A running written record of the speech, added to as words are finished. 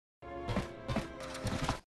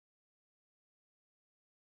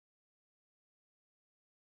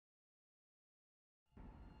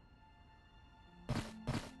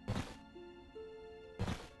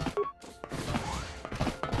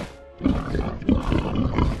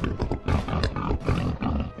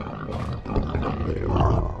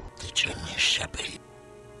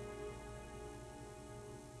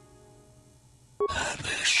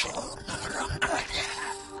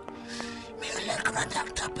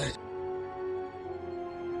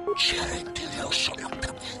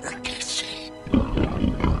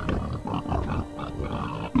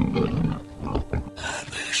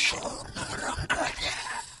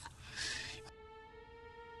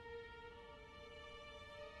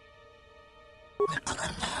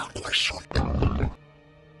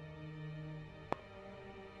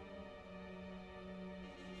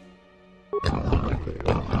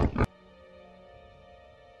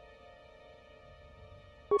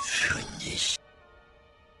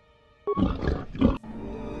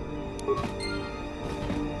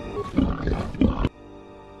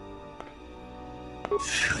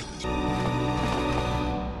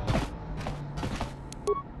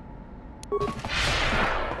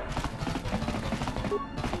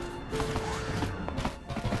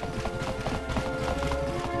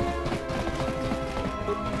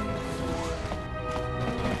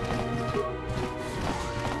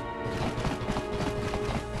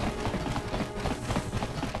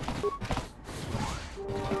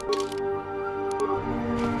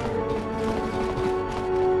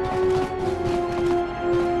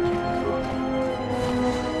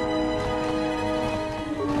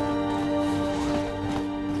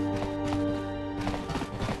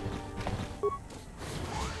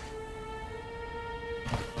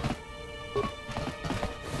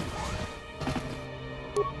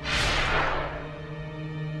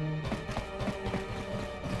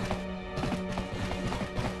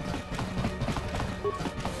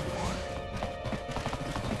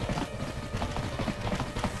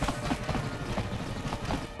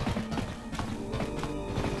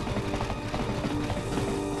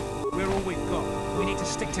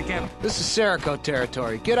Together. This is Serico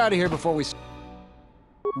territory. Get out of here before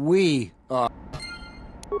we are.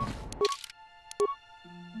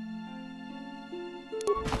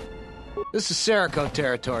 This is Serico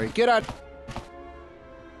territory. Get out.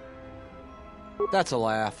 That's a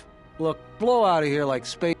laugh. Look, blow out of here like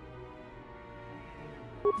space.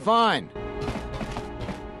 Fine.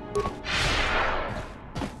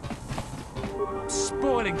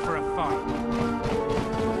 Spoiling for a fight.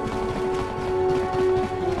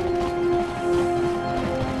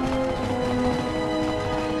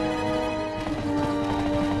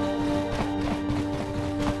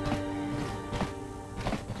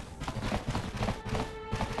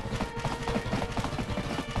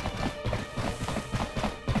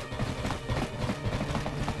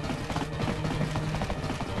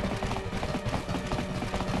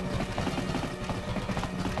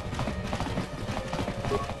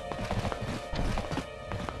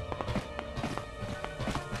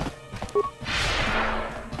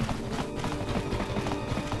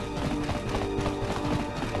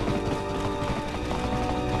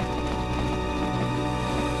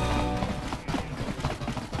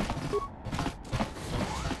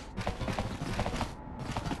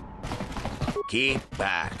 Keep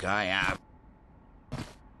back, I am.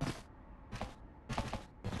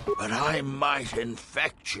 But I might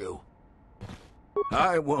infect you.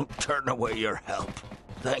 I won't turn away your help.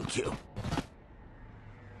 Thank you.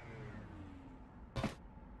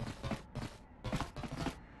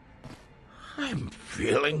 I'm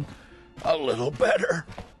feeling a little better.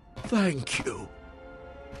 Thank you.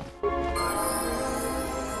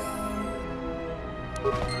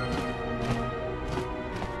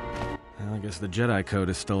 I guess the Jedi Code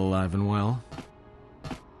is still alive and well.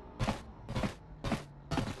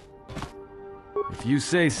 If you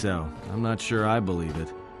say so, I'm not sure I believe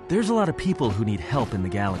it. There's a lot of people who need help in the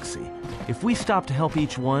galaxy. If we stop to help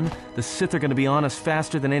each one, the Sith are going to be on us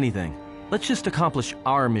faster than anything. Let's just accomplish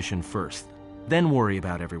our mission first, then worry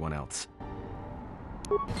about everyone else.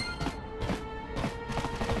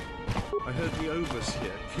 I heard the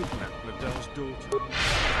overseer kidnapped Mada's daughter.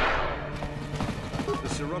 The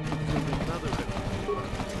Sirocco killed another refugee.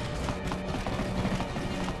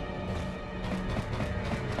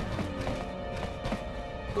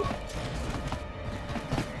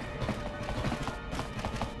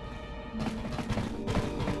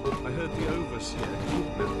 I heard the overseer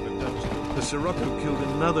kidnapped Mada's daughter. The Sirocco killed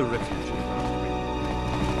another refugee last week.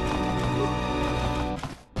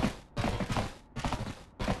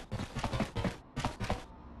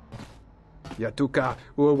 Yatuka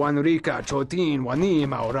uwanrika chotin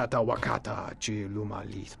wanima orata wakata chi luma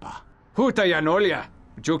lispa. Huta yanolia.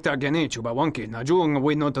 Jukta gene chubawanki najung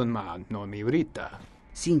winotonma no miurita.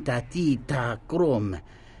 Sintatita krom.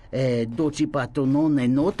 Doci patronone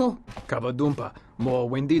noto? Kavadumpa, mo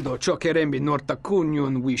wendido chokerembi norta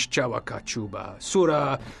kunyun wish chawaka chuba.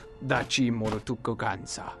 Sura dachi morotuko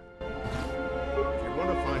kansa. If you want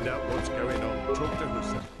to find out what's going on, talk to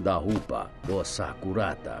Hussein. Da hupa, go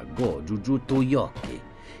sakurata, go jujutu yoki.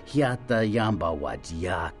 Hiata yamba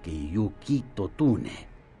wajiake yukito tune.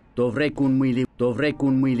 Dovrei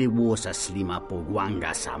kun mwili wosa slima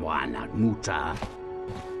pogwanga sawana mucha.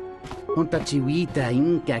 Onta chiwita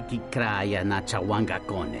inka kikraya na chawanga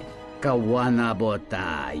kone. Kawana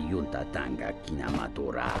bota yunta tanga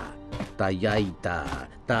kinamatura. Tayaita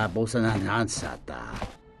ta bosananansata.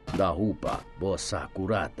 Dahupa bosa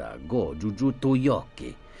kurata go jujuto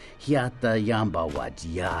yoke. Hiata yamba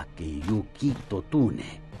wajiake yukito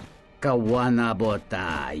tune. Kawana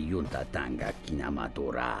bota yunta tanga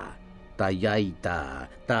kinamatura. Tayaita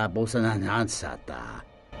ta bosananansata.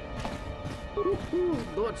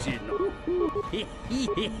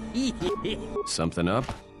 Something up?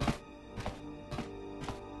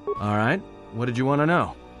 All right, what did you want to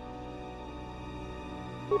know?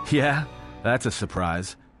 Yeah, that's a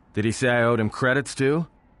surprise. Did he say I owed him credits too?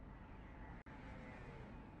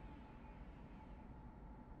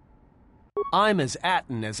 I'm as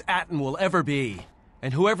Atton will ever be.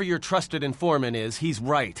 And whoever your trusted informant is, he's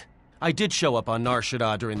right. I did show up on Nar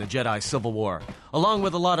Shaddaa during the Jedi Civil War, along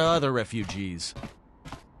with a lot of other refugees.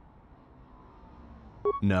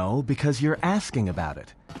 No, because you're asking about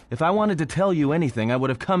it. If I wanted to tell you anything, I would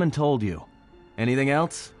have come and told you. Anything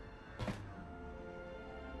else?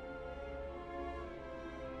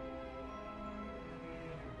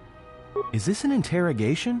 Is this an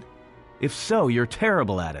interrogation? If so, you're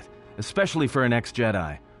terrible at it, especially for an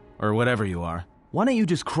ex-Jedi, or whatever you are. Why don't you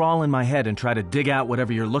just crawl in my head and try to dig out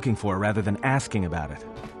whatever you're looking for rather than asking about it?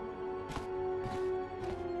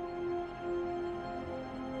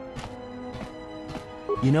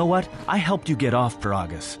 You know what? I helped you get off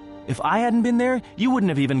Peragus. If I hadn't been there, you wouldn't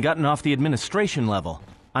have even gotten off the administration level.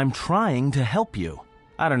 I'm trying to help you.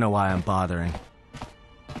 I don't know why I'm bothering.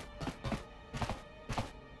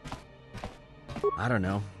 I don't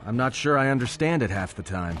know. I'm not sure I understand it half the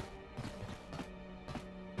time.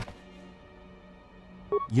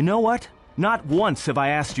 You know what? Not once have I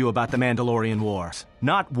asked you about the Mandalorian Wars.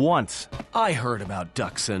 Not once. I heard about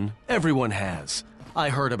Duxon. Everyone has. I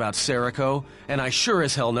heard about Serico, and I sure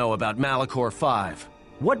as hell know about Malachor 5.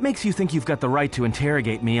 What makes you think you've got the right to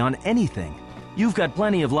interrogate me on anything? You've got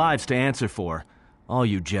plenty of lives to answer for. All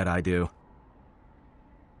you Jedi do.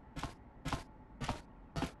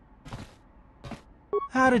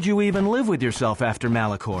 How did you even live with yourself after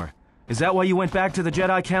Malachor? Is that why you went back to the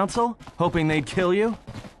Jedi Council? Hoping they'd kill you?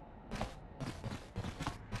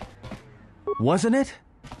 Wasn't it?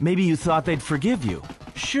 Maybe you thought they'd forgive you.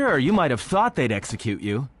 Sure, you might have thought they'd execute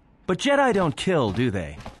you. But Jedi don't kill, do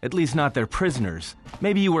they? At least not their prisoners.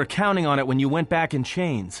 Maybe you were counting on it when you went back in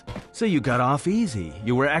chains. So you got off easy.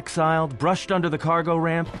 You were exiled, brushed under the cargo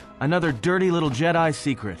ramp, another dirty little Jedi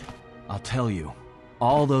secret. I'll tell you,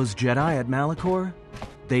 all those Jedi at Malachor,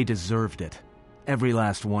 they deserved it. Every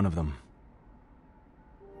last one of them.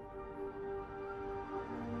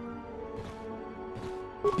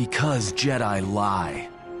 Because Jedi lie,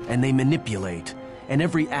 and they manipulate, and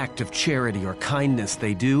every act of charity or kindness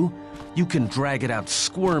they do, you can drag it out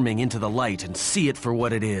squirming into the light and see it for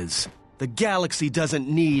what it is. The galaxy doesn't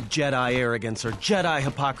need Jedi arrogance or Jedi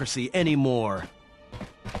hypocrisy anymore.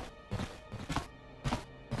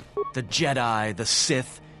 The Jedi, the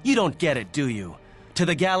Sith, you don't get it, do you? To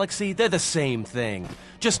the galaxy, they're the same thing.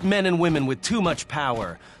 Just men and women with too much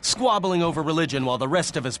power, squabbling over religion while the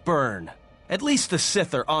rest of us burn. At least the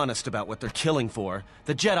Sith are honest about what they're killing for.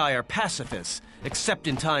 The Jedi are pacifists, except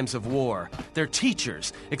in times of war. They're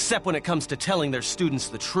teachers, except when it comes to telling their students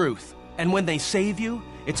the truth. And when they save you,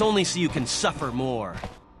 it's only so you can suffer more.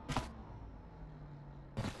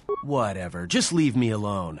 Whatever, just leave me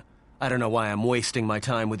alone. I don't know why I'm wasting my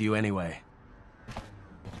time with you anyway.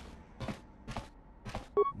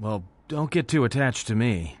 Well, don't get too attached to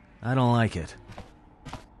me. I don't like it.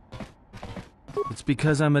 It's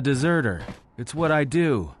because I'm a deserter. It's what I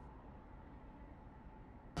do.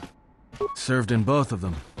 Served in both of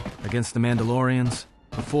them. Against the Mandalorians,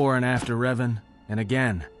 before and after Revan, and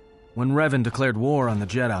again, when Revan declared war on the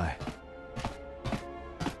Jedi.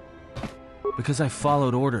 Because I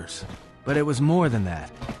followed orders. But it was more than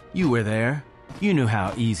that. You were there. You knew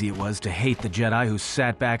how easy it was to hate the Jedi who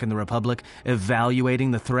sat back in the Republic,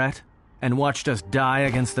 evaluating the threat, and watched us die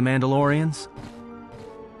against the Mandalorians.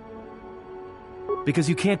 Because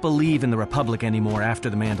you can't believe in the Republic anymore after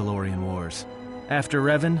the Mandalorian Wars. After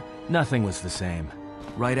Revan, nothing was the same.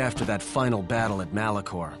 Right after that final battle at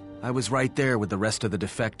Malachor, I was right there with the rest of the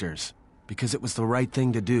defectors, because it was the right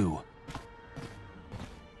thing to do.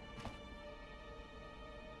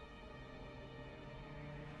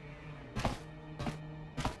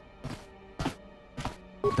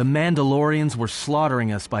 The Mandalorians were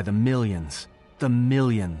slaughtering us by the millions. The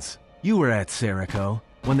millions. You were at Serico.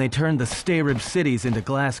 when they turned the Stay-Rib cities into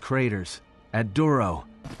glass craters. At Duro,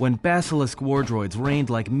 when basilisk wardroids rained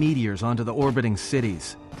like meteors onto the orbiting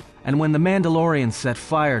cities. And when the Mandalorians set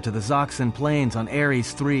fire to the Zoxan plains on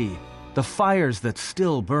Ares III, the fires that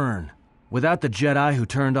still burn. Without the Jedi who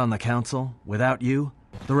turned on the Council, without you,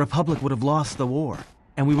 the Republic would have lost the war,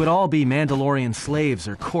 and we would all be Mandalorian slaves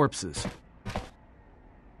or corpses.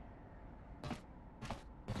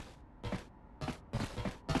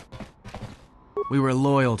 We were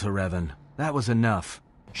loyal to Revan. That was enough.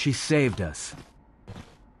 She saved us.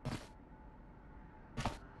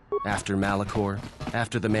 After Malachor,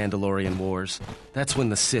 after the Mandalorian Wars, that's when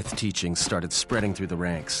the Sith teachings started spreading through the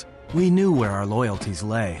ranks. We knew where our loyalties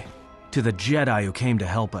lay. To the Jedi who came to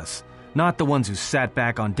help us, not the ones who sat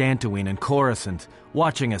back on Dantooine and Coruscant,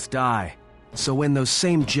 watching us die. So when those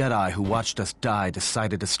same Jedi who watched us die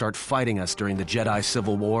decided to start fighting us during the Jedi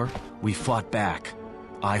Civil War, we fought back.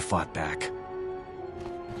 I fought back.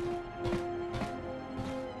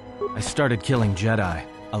 I started killing Jedi,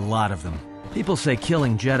 a lot of them. People say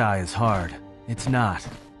killing Jedi is hard. It's not.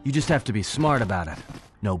 You just have to be smart about it.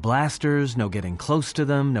 No blasters, no getting close to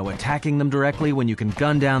them, no attacking them directly when you can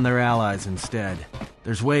gun down their allies instead.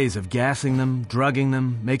 There's ways of gassing them, drugging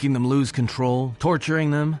them, making them lose control,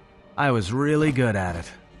 torturing them. I was really good at it.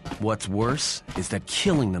 What's worse is that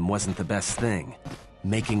killing them wasn't the best thing.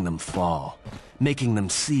 Making them fall. Making them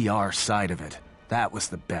see our side of it. That was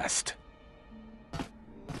the best.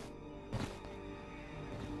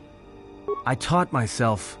 I taught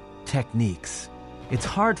myself techniques. It's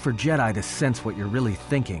hard for Jedi to sense what you're really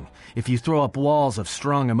thinking if you throw up walls of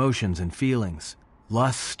strong emotions and feelings.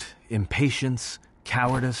 Lust, impatience,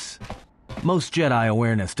 cowardice. Most Jedi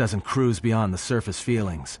awareness doesn't cruise beyond the surface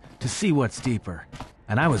feelings to see what's deeper.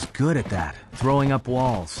 And I was good at that, throwing up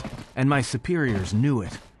walls. And my superiors knew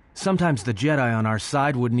it. Sometimes the Jedi on our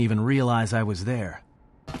side wouldn't even realize I was there.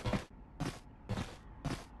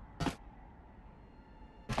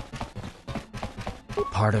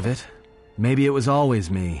 Part of it. Maybe it was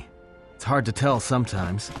always me. It's hard to tell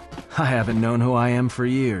sometimes. I haven't known who I am for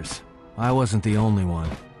years. I wasn't the only one.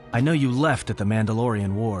 I know you left at the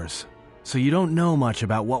Mandalorian Wars, so you don't know much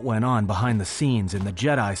about what went on behind the scenes in the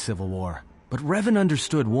Jedi Civil War. But Revan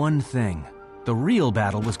understood one thing. The real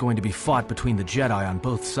battle was going to be fought between the Jedi on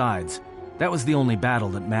both sides. That was the only battle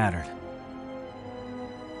that mattered.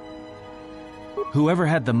 Whoever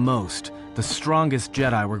had the most, the strongest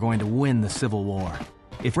Jedi were going to win the Civil War.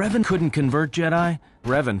 If Revan couldn't convert Jedi,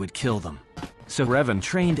 Revan would kill them. So Revan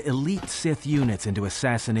trained elite Sith units into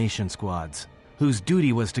assassination squads, whose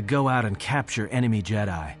duty was to go out and capture enemy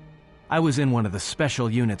Jedi. I was in one of the special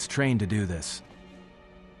units trained to do this.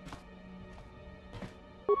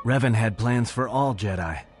 Revan had plans for all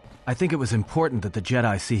Jedi. I think it was important that the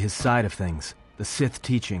Jedi see his side of things, the Sith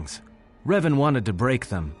teachings. Revan wanted to break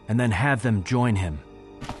them, and then have them join him.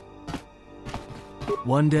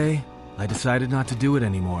 One day, I decided not to do it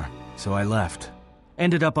anymore, so I left.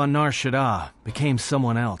 Ended up on Nar Shaddaa, became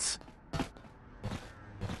someone else.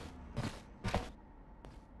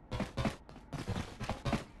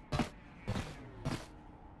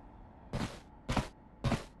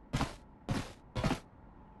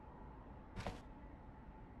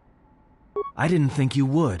 I didn't think you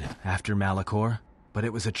would, after Malachor, but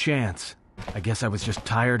it was a chance. I guess I was just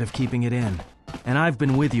tired of keeping it in. And I've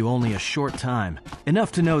been with you only a short time.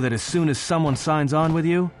 Enough to know that as soon as someone signs on with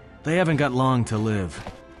you, they haven't got long to live.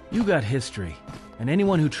 You got history, and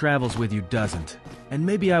anyone who travels with you doesn't. And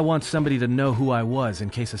maybe I want somebody to know who I was in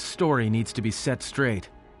case a story needs to be set straight.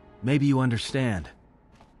 Maybe you understand.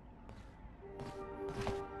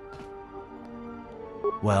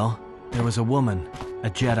 Well, there was a woman, a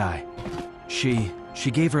Jedi.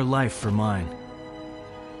 She gave her life for mine.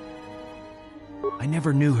 I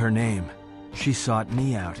never knew her name. She sought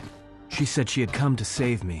me out. She said she had come to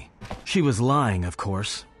save me. She was lying, of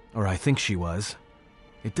course. Or I think she was.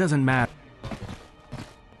 It doesn't matter.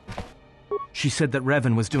 She said that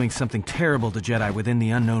Revan was doing something terrible to Jedi within the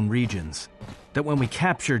unknown regions. That when we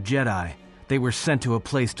captured Jedi, they were sent to a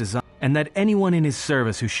place designed, and that anyone in his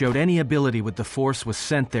service who showed any ability with the Force was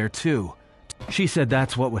sent there too. She said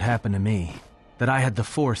that's what would happen to me. That I had the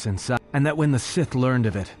Force inside, and that when the Sith learned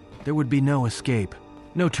of it, there would be no escape.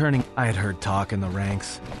 No turning. I had heard talk in the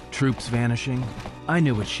ranks. Troops vanishing. I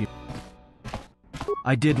knew what she...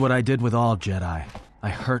 I did what I did with all Jedi. I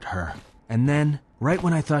hurt her. And then, right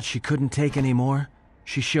when I thought she couldn't take any more,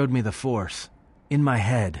 she showed me the Force. In my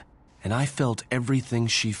head. And I felt everything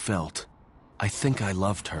she felt. I think I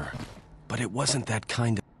loved her. But it wasn't that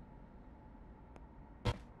kind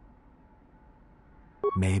of...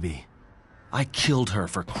 Maybe. I killed her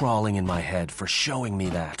for crawling in my head, for showing me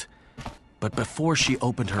that. But before she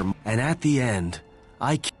opened her... And at the end,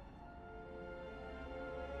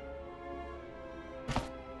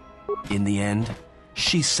 In the end,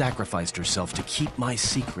 she sacrificed herself to keep my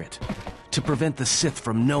secret, to prevent the Sith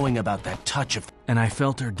from knowing about that touch of... And I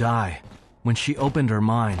felt her die when she opened her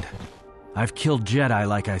mind. I've killed Jedi,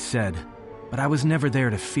 like I said, but I was never there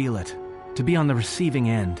to feel it, to be on the receiving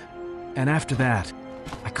end. And after that,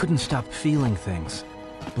 I couldn't stop feeling things.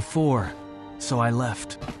 Before, so I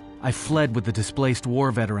left. I fled with the displaced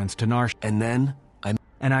war veterans to Narsh. And then,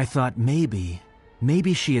 And I thought maybe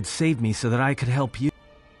she had saved me so that I could help you.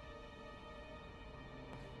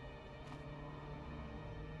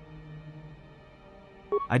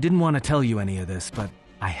 I didn't want to tell you any of this, but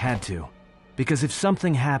I had to. Because if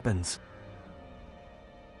something happens...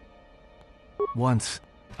 Once,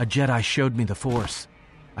 a Jedi showed me the Force.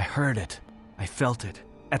 I heard it. I felt it.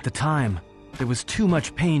 At the time, there was too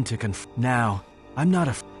much pain to Now, I'm not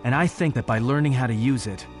and I think that by learning how to use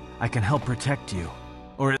it, I can help protect you.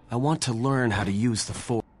 Or I want to learn how to use the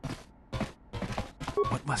Force.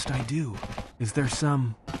 What must I do? Is there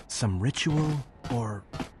some ritual, or...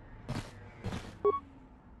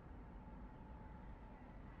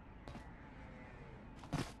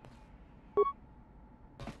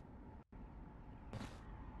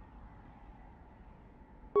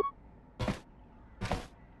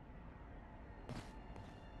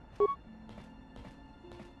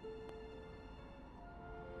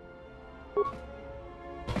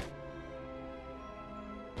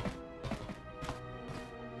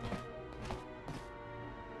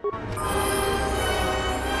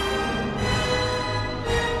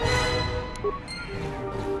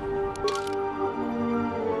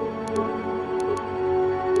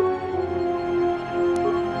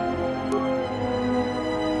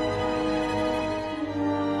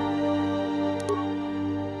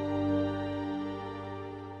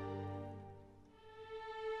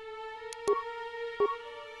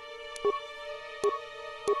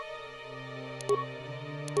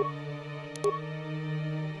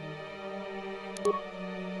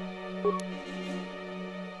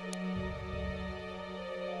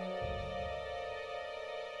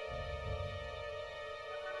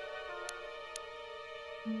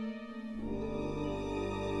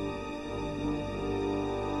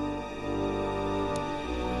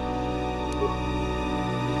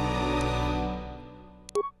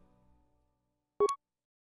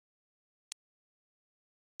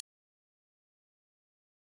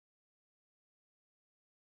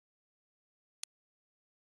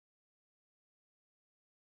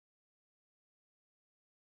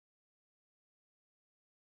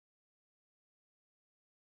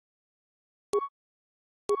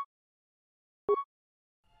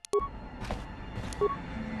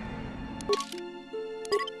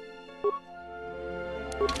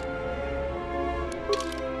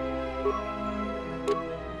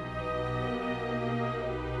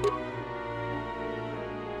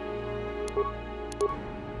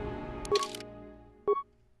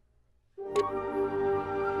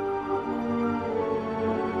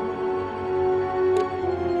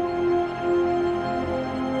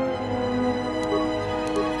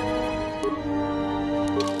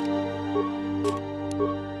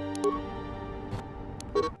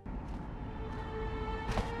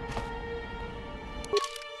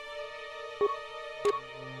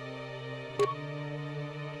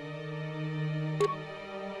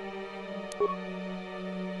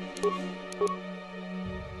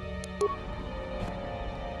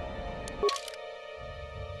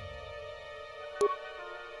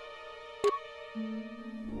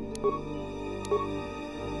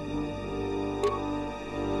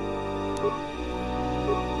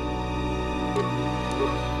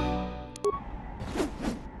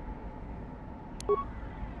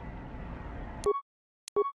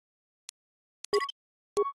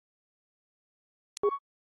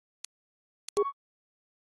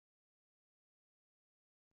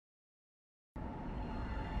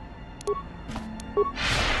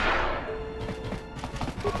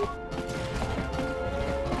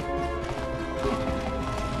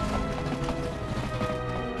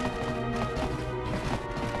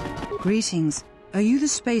 Greetings. Are you the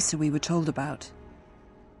spacer we were told about?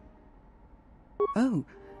 Oh,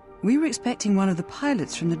 we were expecting one of the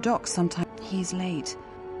pilots from the dock sometime. He's late.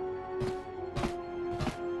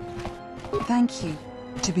 Thank you.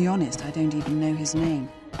 To be honest, I don't even know his name.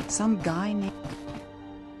 Some guy named...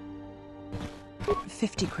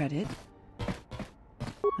 50 credit.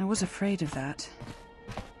 I was afraid of that.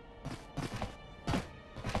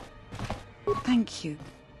 Thank you.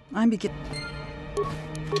 I'm beginning...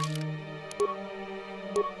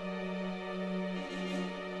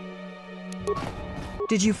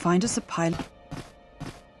 Did you find us a pilot?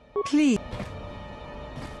 Please.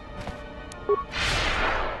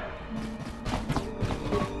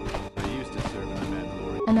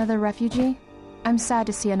 Another refugee? I'm sad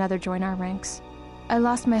to see another join our ranks. I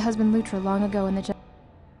lost my husband Lutra long ago in the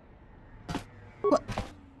What?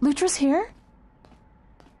 Lutra's here?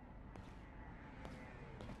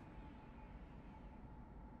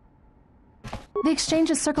 The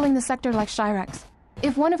exchange is circling the sector like Shyrax.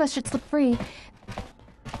 If one of us should slip free...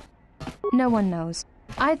 No one knows.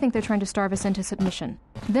 I think they're trying to starve us into submission.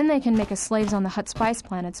 Then they can make us slaves on the Hutt spice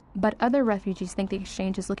planets, but other refugees think the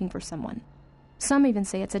exchange is looking for someone. Some even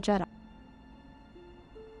say it's a Jedi.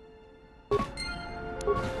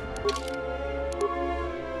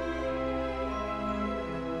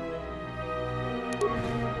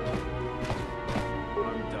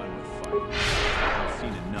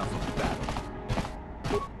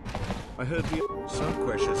 I heard the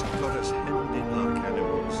Sarquesh has got us hemmed in like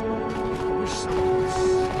animals. I wish someone was...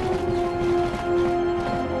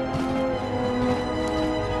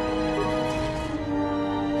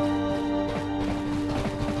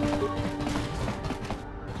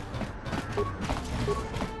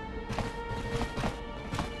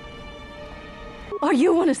 Are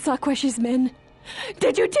you one of Sarquesh's men?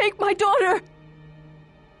 Did you take my daughter?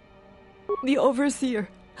 The Overseer,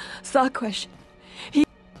 Sarquesh.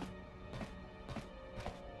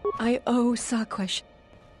 I owe Sarquesh.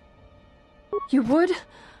 You would?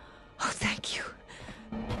 Oh, thank you.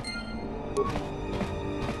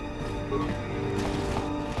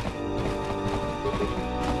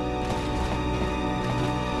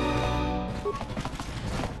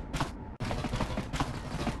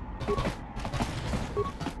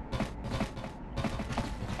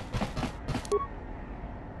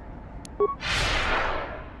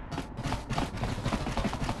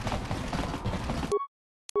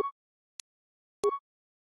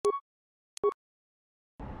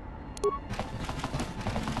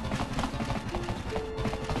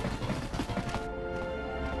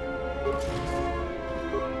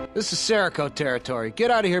 This is Serico territory.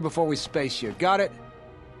 Get out of here before we space you. Got it?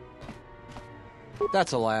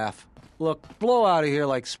 That's a laugh. Look, blow out of here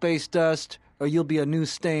like space dust, or you'll be a new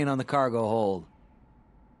stain on the cargo hold.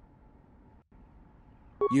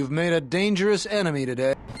 You've made a dangerous enemy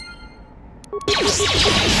today.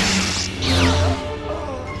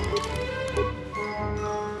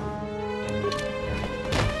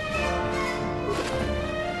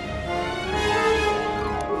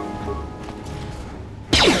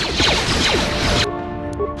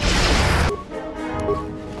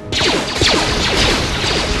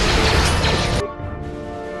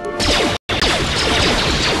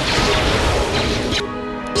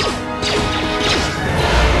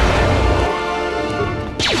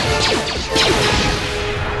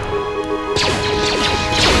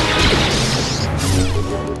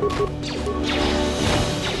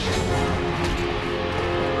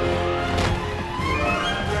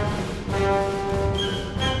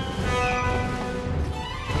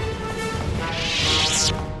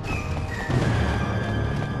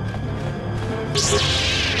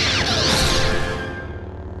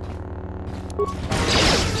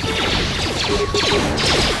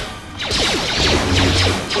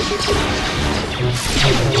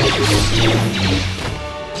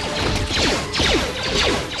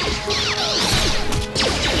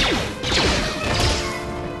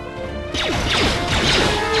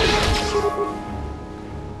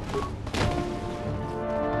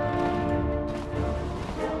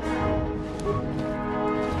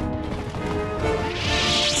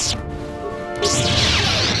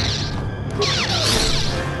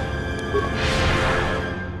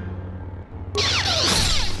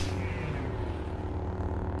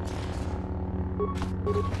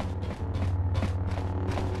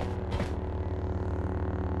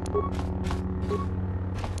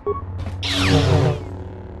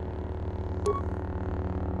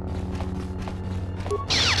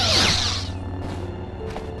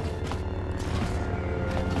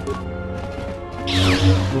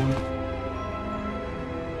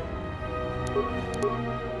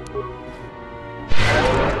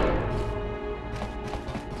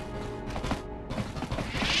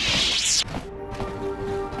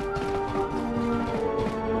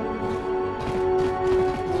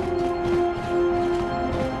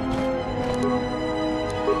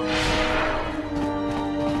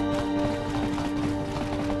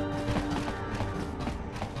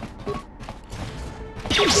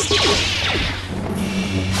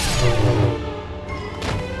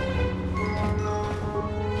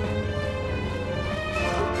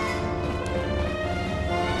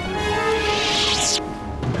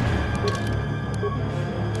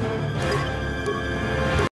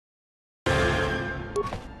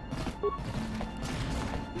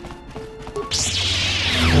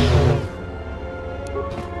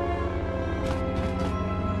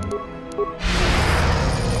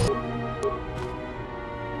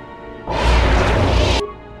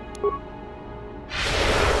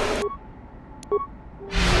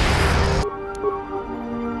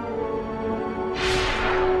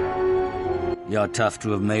 are tough to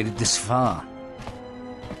have made it this far.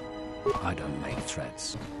 I don't make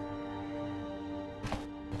threats.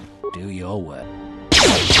 Do your work.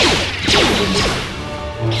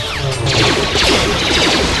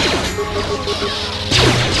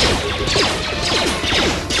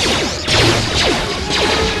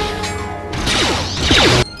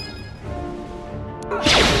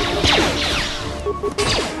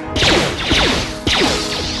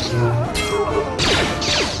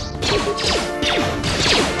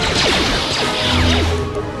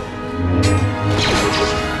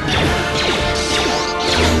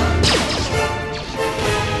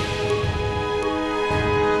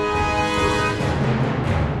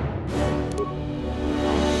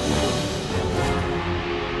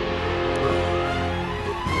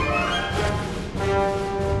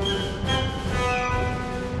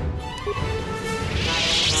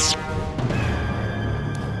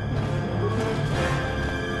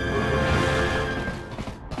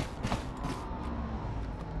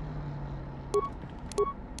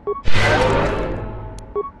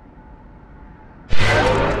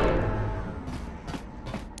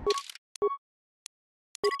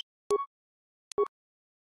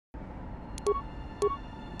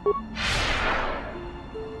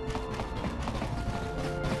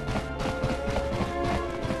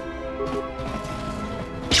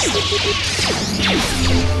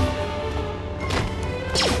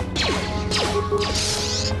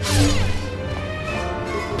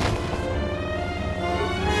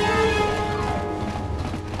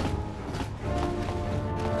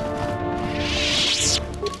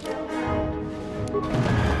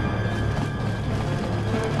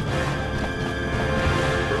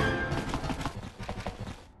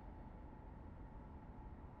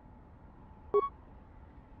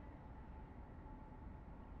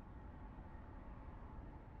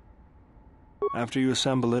 After you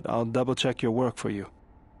assemble it, I'll double-check your work for you.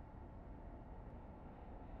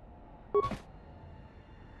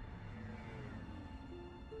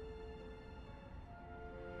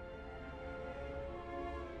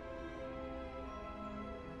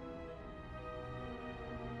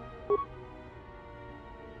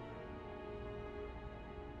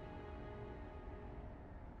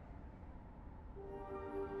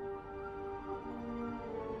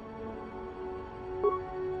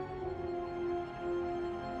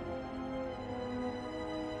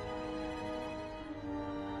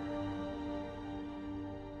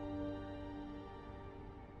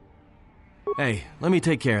 Hey, let me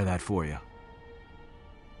take care of that for you.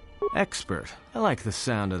 Expert. I like the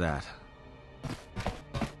sound of that.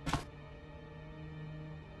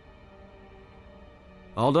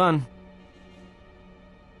 All done.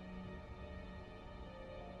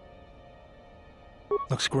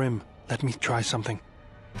 Looks grim. Let me try something.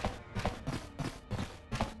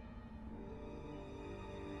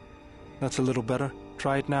 That's a little better.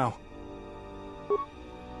 Try it now.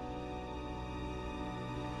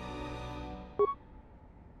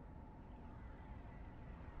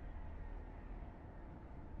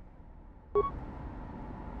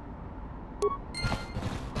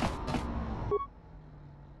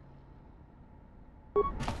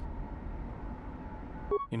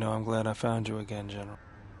 You know, I'm glad I found you again, General.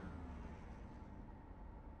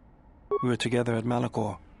 We were together at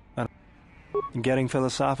Malachor. And getting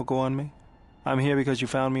philosophical on me? I'm here because you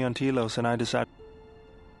found me on Telos and I decided...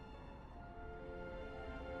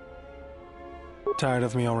 Tired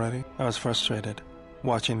of me already? I was frustrated,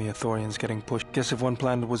 watching the Ithorians getting pushed. Guess if one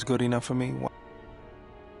planet was good enough for me...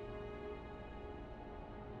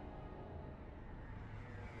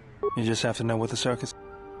 You just have to know what the circus...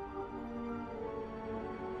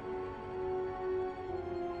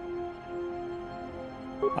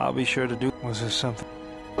 I'll be sure to do... Was there something?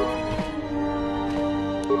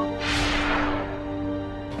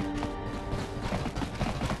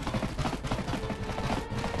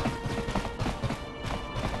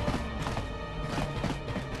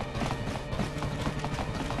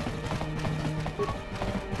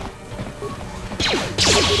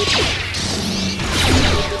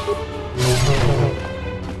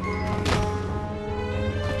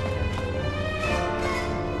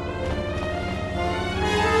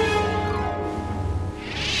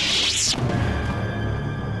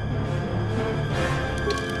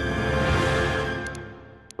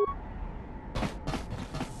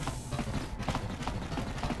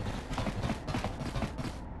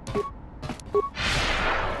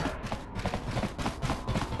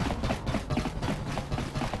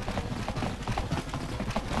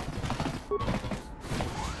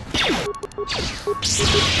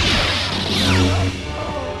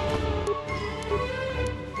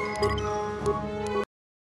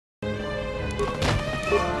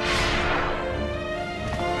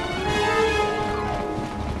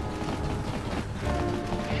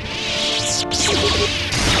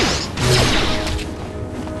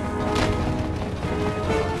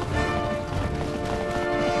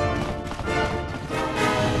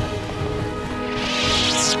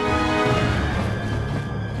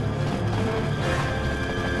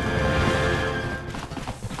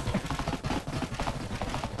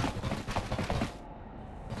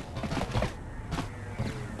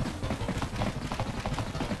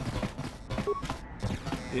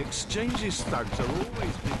 The exchanges thugs are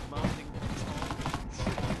always demanding.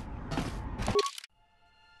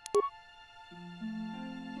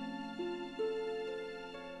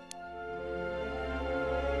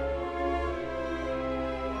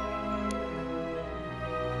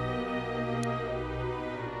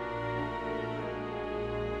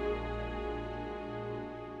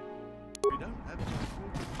 We don't have much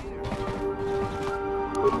water here.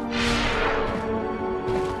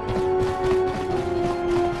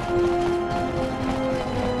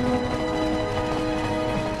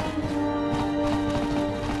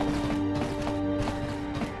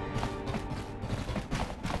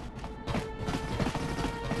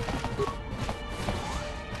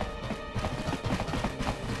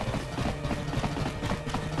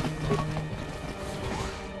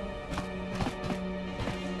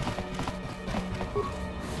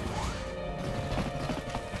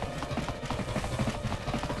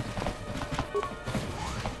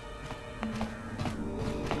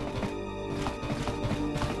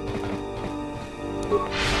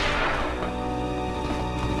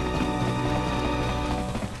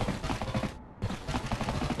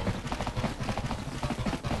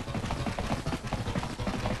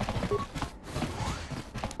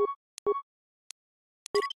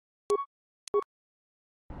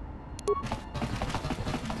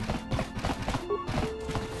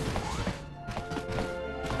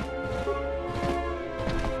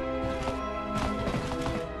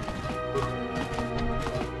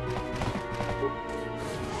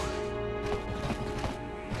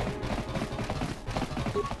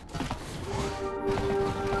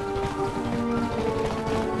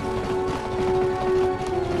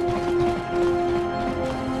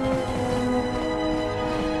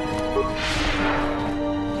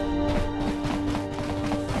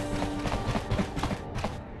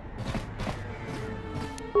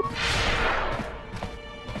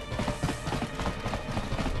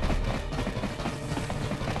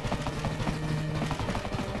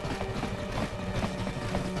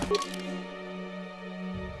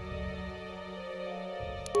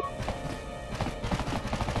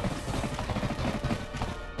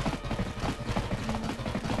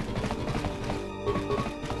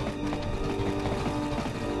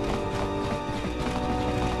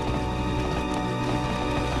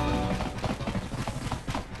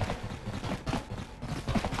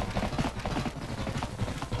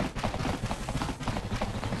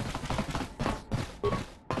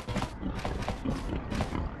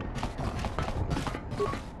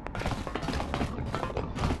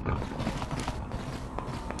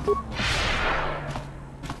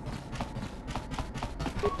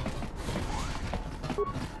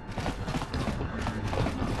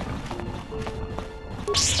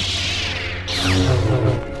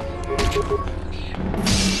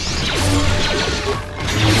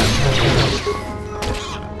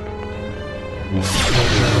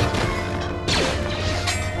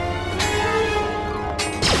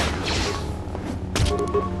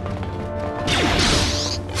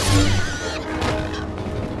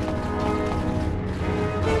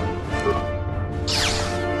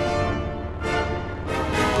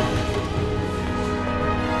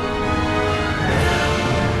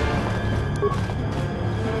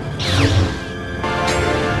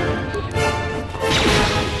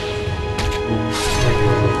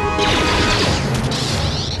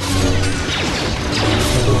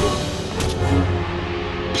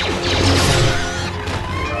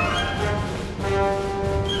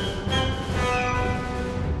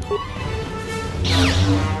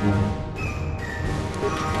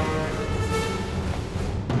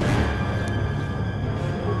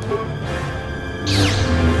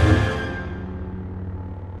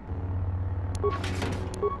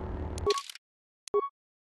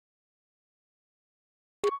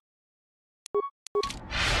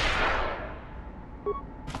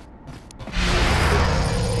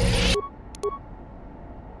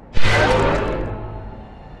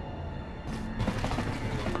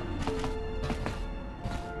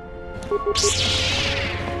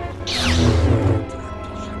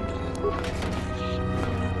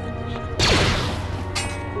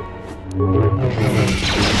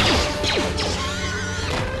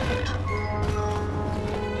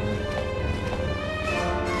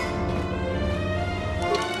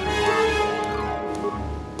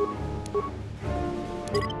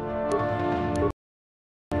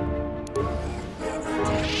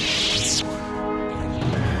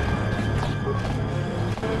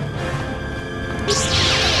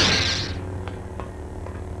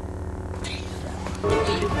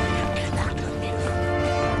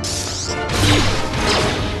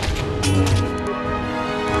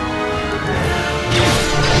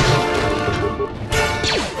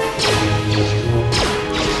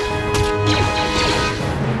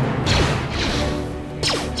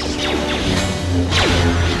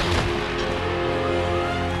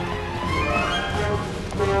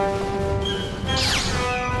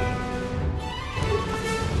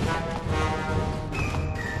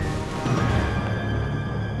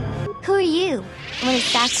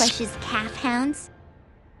 Sasquatch's calf hounds?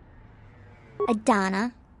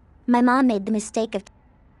 Adana. My mom made the mistake of...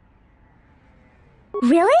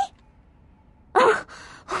 Really? Oh,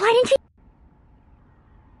 why didn't you...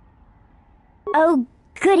 Oh,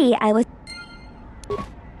 goody, I was...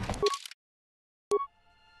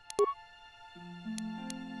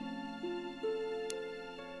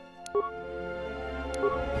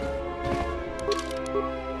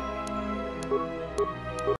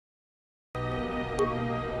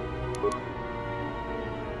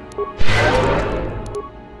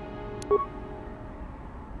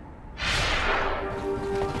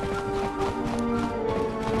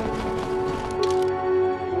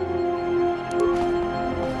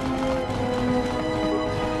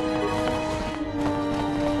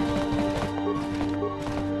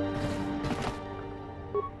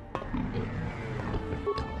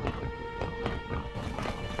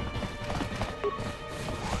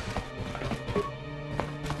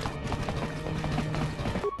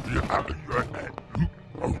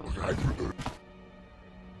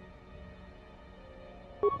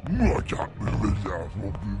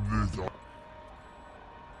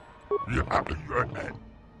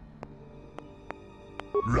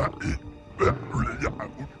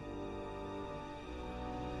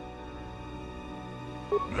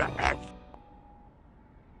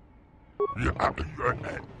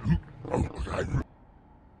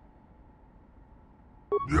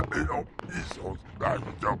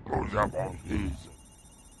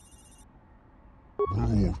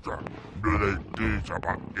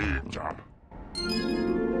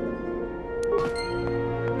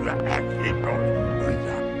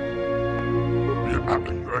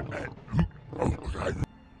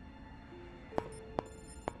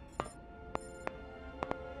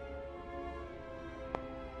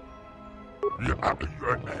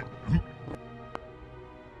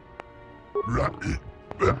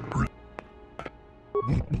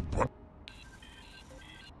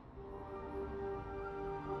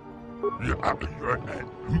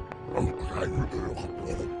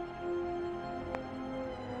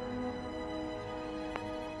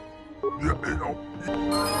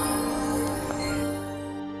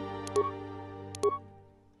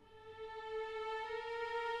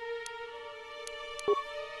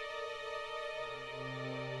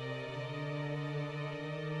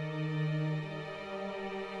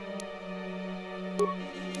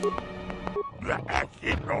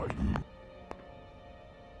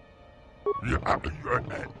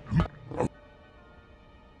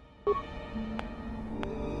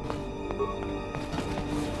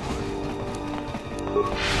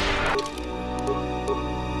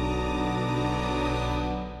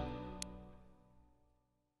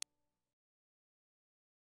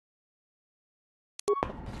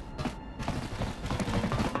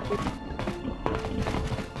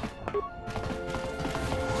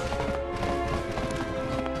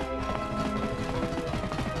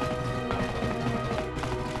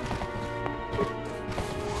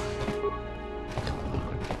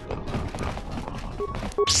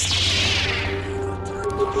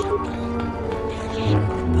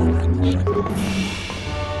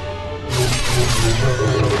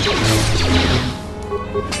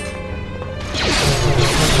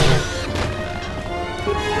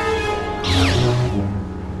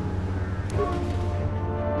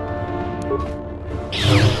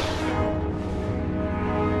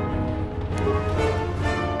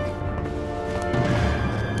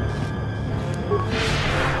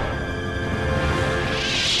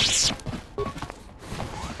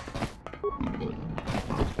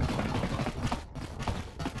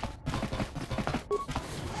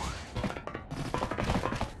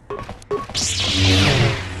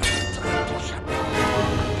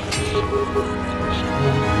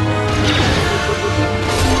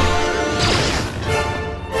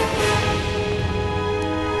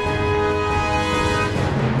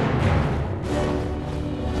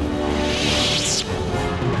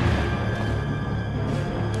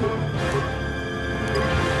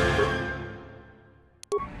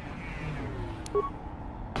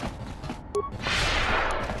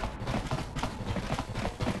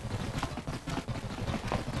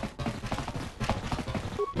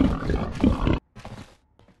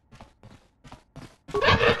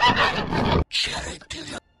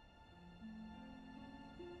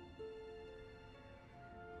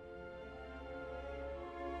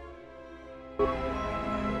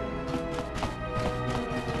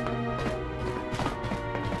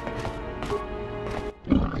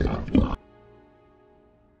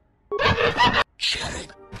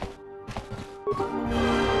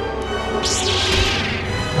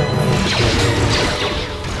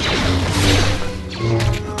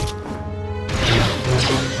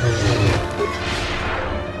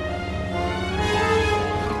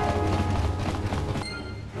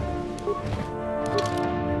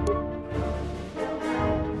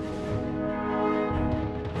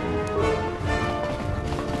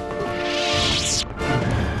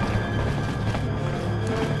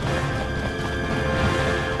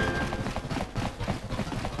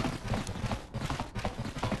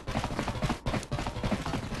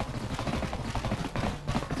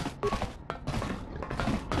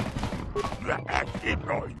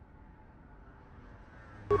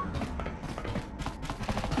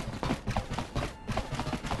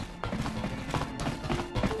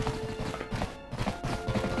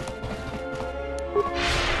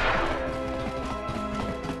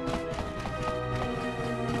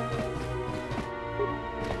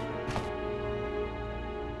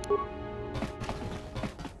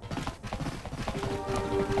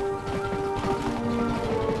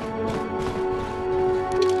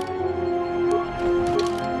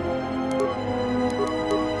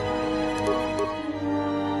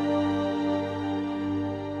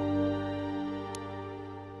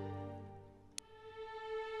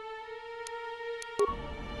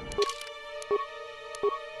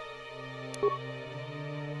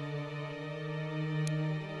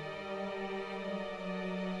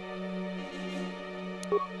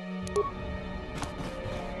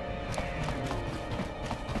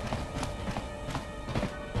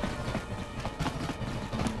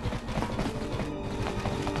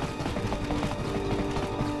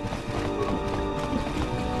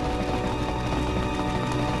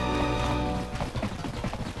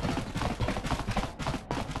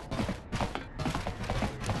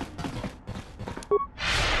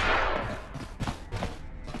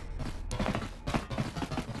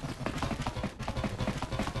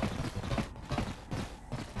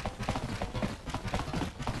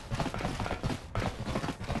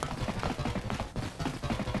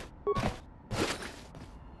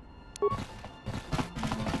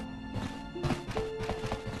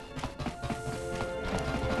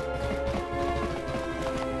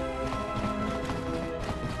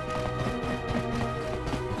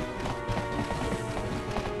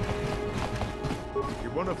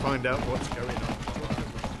 Want to find out what's going on?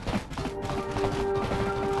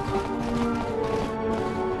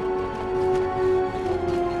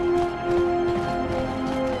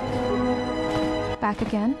 Back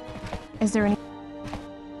again? Is there any...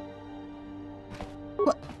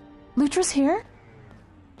 What? Lutra's here?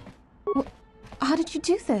 How did you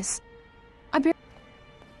do this?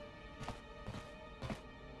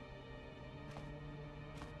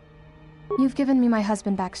 You've given me my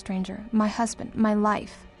husband back, stranger. My husband, my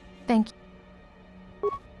life. Thank you.